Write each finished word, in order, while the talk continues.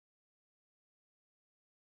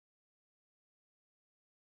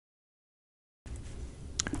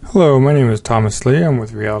Hello, my name is Thomas Lee. I'm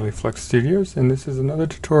with Reality Flux Studios, and this is another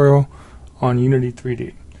tutorial on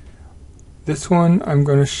Unity3D. This one I'm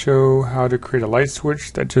going to show how to create a light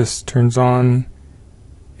switch that just turns on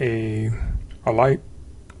a light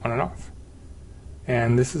on and off.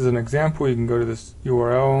 And this is an example. You can go to this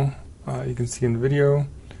URL you can see in the video,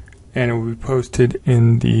 and it will be posted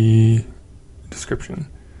in the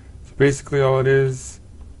description. So basically all it is,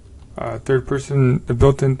 the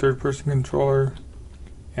built-in third-person controller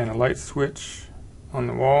and a light switch on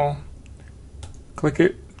the wall. Click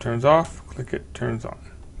it, turns off, click it, turns on.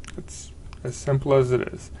 It's as simple as it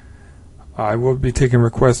is. I will be taking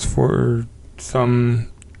requests for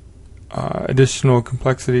some additional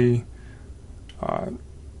complexity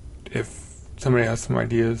if somebody has some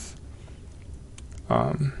ideas.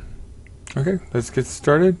 Okay, let's get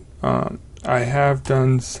started. I have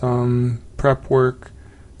done some prep work,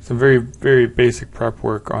 some very basic prep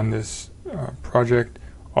work on this project.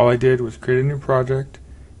 All I did was create a new project,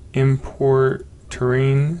 import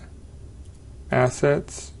terrain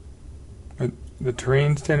assets, the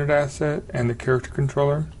terrain standard asset and the character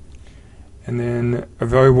controller, and then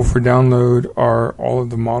available for download are all of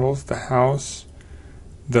the models: the house,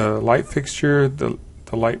 the light fixture, the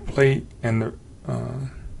light plate, and the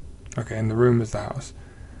and the room is the house.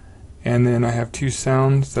 And then I have two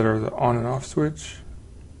sounds that are the on and off switch,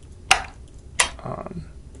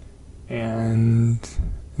 and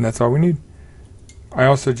that's all we need. I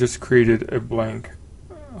also just created a blank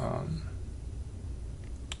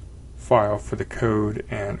file for the code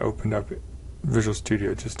and opened up Visual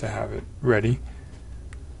Studio just to have it ready.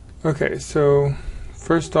 Okay, so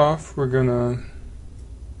first off, we're gonna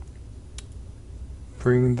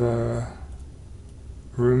bring the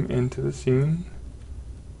room into the scene,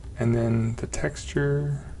 and then the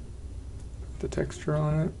texture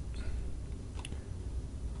on it.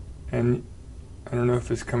 And I don't know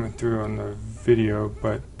if it's coming through on the video,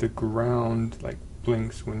 but the ground like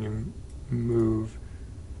blinks when you move.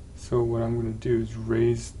 So what I'm going to do is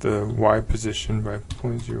raise the Y position by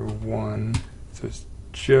 0.01, so it's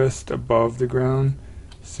just above the ground,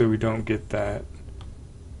 so we don't get that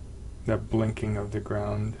blinking of the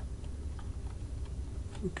ground.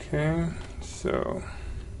 Okay, so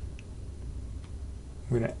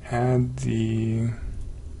I'm going to add the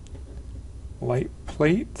light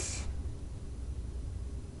plate.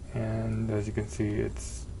 And as you can see,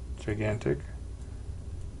 it's gigantic.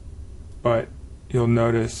 But you'll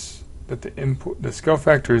notice that the scale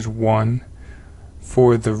factor is 1.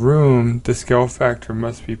 For the room, the scale factor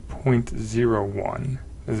must be 0.01.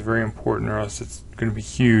 That's very important, or else it's going to be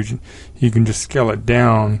huge. You can just scale it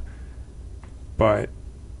down, but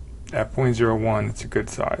at 0.01, it's a good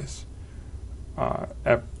size.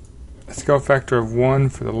 At a scale factor of 1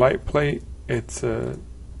 for the light plate, it's a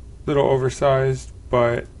little oversized,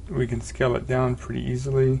 but we can scale it down pretty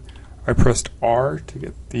easily. I pressed R to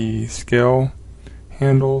get the scale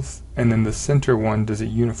handles, and then the center one does it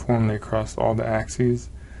uniformly across all the axes,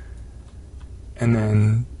 and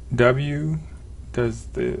then W does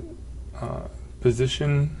the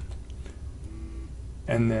position,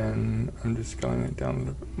 and then I'm just scaling it down a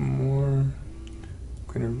little bit more. I'm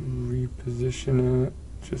going to reposition it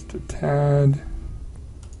just a tad,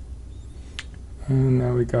 and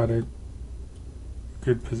now we got a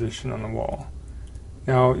good position on the wall.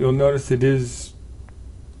 Now you'll notice it is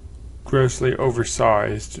grossly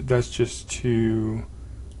oversized. That's just to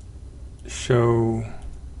show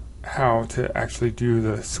how to actually do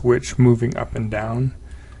the switch moving up and down,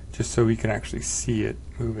 just so we can actually see it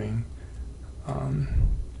moving.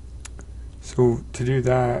 So to do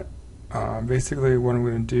that, basically what I'm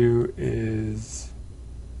going to do is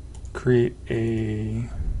create a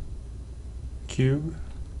cube,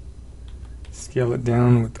 scale it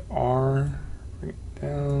down with R, bring it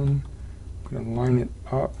down. I'm going to line it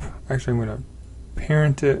up. Actually, I'm going to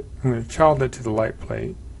parent it. I'm going to child it to the light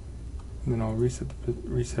plate, and then I'll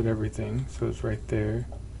reset everything so it's right there.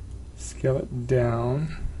 Scale it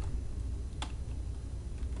down.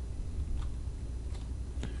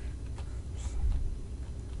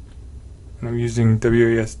 And I'm using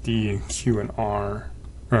WASD, Q and R,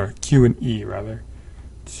 or Q and E rather,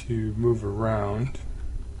 to move around.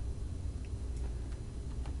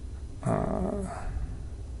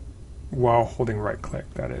 While holding right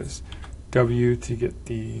click, that is. W to get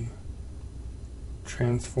the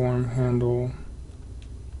transform handle,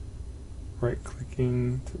 right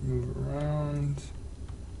clicking to move around.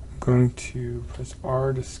 I'm going to press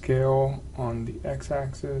R to scale on the X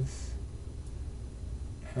axis,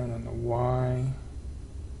 and on the Y,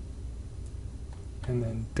 and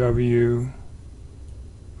then W,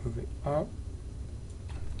 move it up,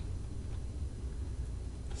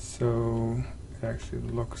 So it actually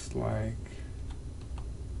looks like,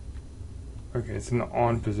 okay, it's in the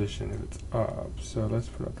on position if it's up. So let's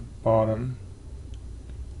put it at the bottom.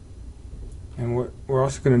 And what we're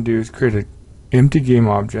also going to do is create an empty game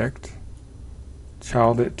object,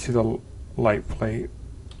 child it to the light plate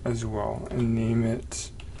as well, and name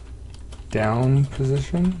it down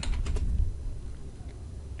position.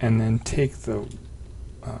 And then take the,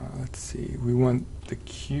 let's see, we want the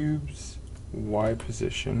cube's Y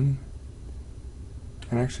position.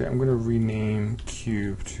 And actually, I'm going to rename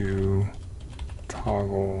cube to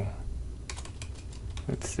toggle,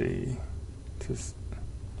 let's see, to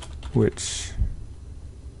switch.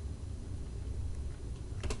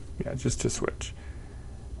 Yeah, just to switch.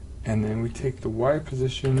 And then we take the Y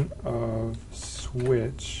position of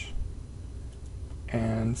switch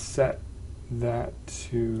and set that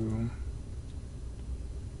to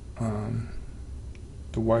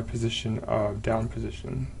the Y position of down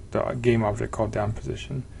position, the game object called down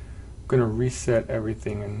position. I'm going to reset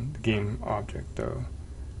everything in the game object though,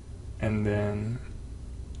 and then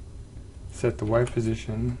set the Y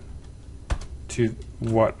position to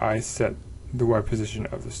what I set the Y position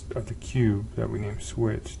of the cube that we named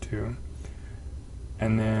switch to.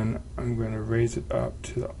 And then I'm going to raise it up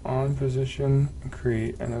to the on position and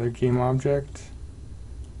create another game object,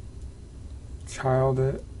 child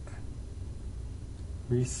it,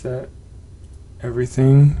 reset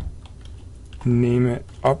everything, name it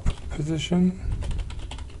up position,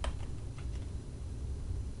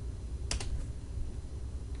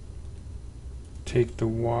 take the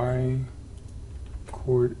Y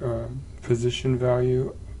position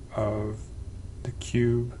value of the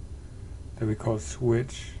cube that we call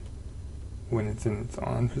switch when it's in its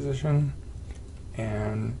on position,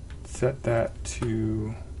 and set that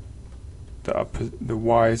to the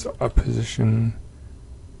Y's up position,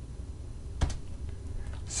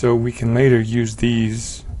 so we can later use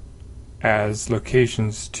these as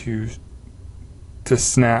locations to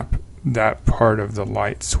snap that part of the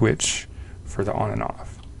light switch for the on and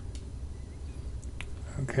off.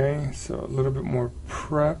 Okay, so a little bit more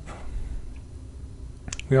prep.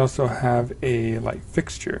 We also have a light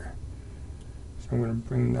fixture. So I'm going to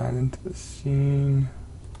bring that into the scene.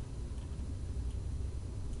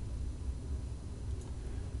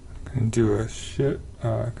 I'm going to do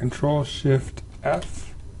a Control Shift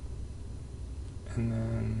F, and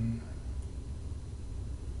then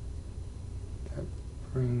that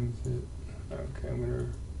brings it. Okay, I'm going to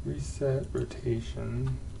reset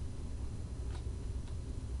rotation.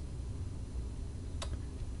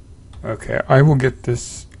 Okay, I will get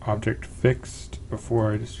this object fixed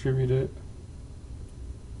before I distribute it,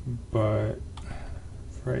 but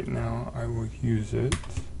for right now I will use it.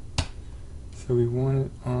 So we want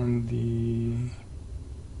it on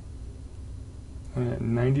at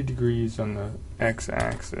 90 degrees on the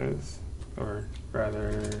x-axis, or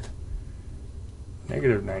rather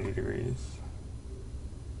negative 90 degrees.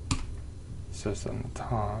 So it's on the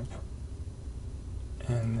top,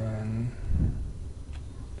 and then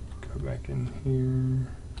go back in here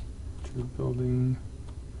to the building.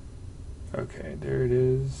 Okay, there it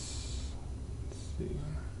is. Let's see.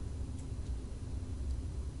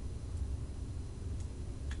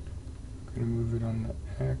 I'm going to move it on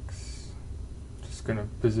the X. Just going to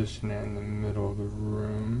position it in the middle of the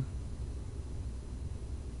room.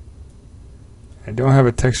 I don't have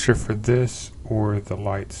a texture for this or the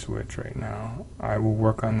light switch right now. I will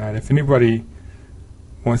work on that. If anybody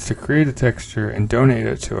wants to create a texture and donate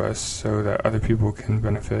it to us so that other people can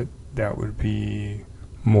benefit, that would be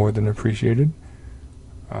more than appreciated.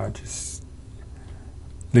 Just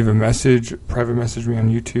leave a message, private message me on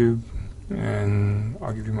YouTube, and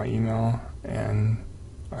I'll give you my email, and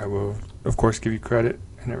I will of course give you credit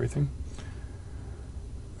and everything.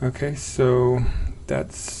 Okay, so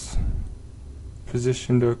that's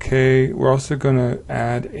positioned okay. We're also going to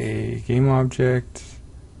add a game object,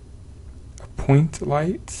 point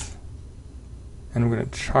light, and I'm going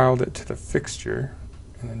to child it to the fixture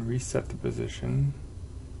and then reset the position.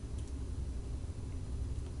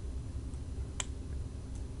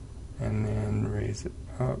 And then raise it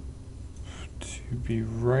up to be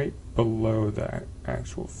right below that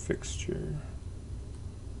actual fixture.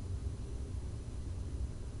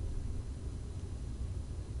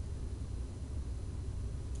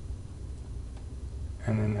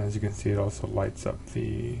 And then as you can see, it also lights up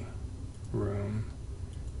the room.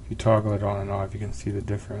 If you toggle it on and off, you can see the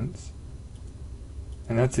difference.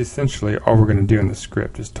 And that's essentially all we're going to do in the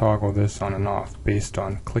script, is toggle this on and off based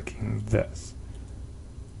on clicking this.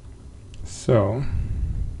 So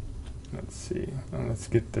let's see, let's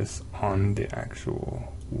get this on the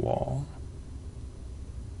actual wall.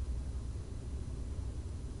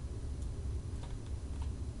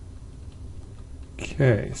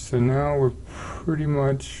 Okay, so now we're pretty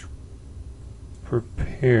much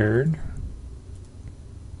prepared.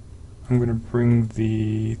 I'm going to bring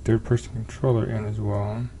the third-person controller in as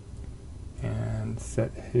well and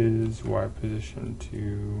set his Y position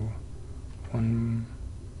to 1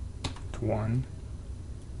 to 1.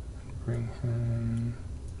 Bring him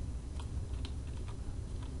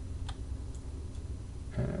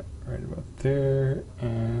right about there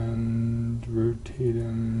and rotate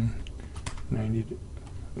him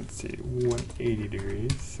 180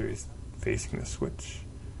 degrees, so he's facing the switch.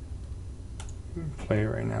 Play it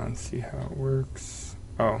right now and see how it works.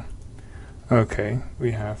 Oh, okay,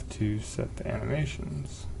 we have to set the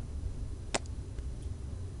animations.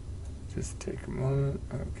 Just take a moment.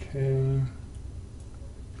 Okay,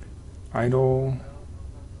 idle,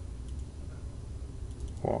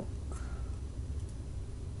 walk,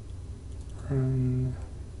 run,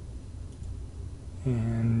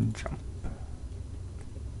 and jump.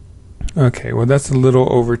 Okay, well that's a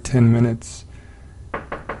little over 10 minutes.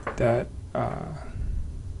 That well,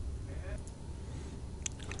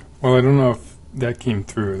 I don't know if that came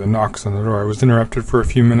through, the knocks on the door. I was interrupted for a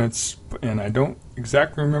few minutes, and I don't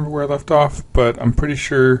exactly remember where I left off, but I'm pretty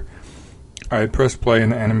sure I had pressed play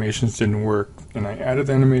and the animations didn't work, and I added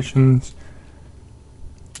the animations.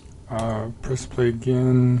 Press play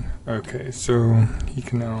again. Okay, so he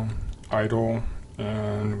can now idle,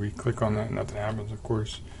 and we click on that, nothing happens, of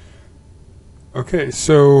course. Okay,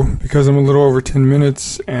 so because I'm a little over 10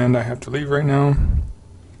 minutes and I have to leave right now,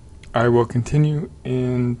 I will continue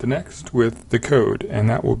in the next with the code, and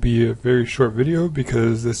that will be a very short video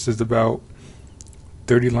because this is about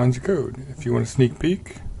 30 lines of code. If you want a sneak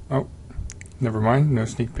peek, oh, never mind, no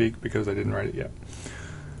sneak peek because I didn't write it yet.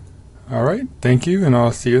 Alright, thank you, and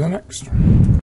I'll see you in the next.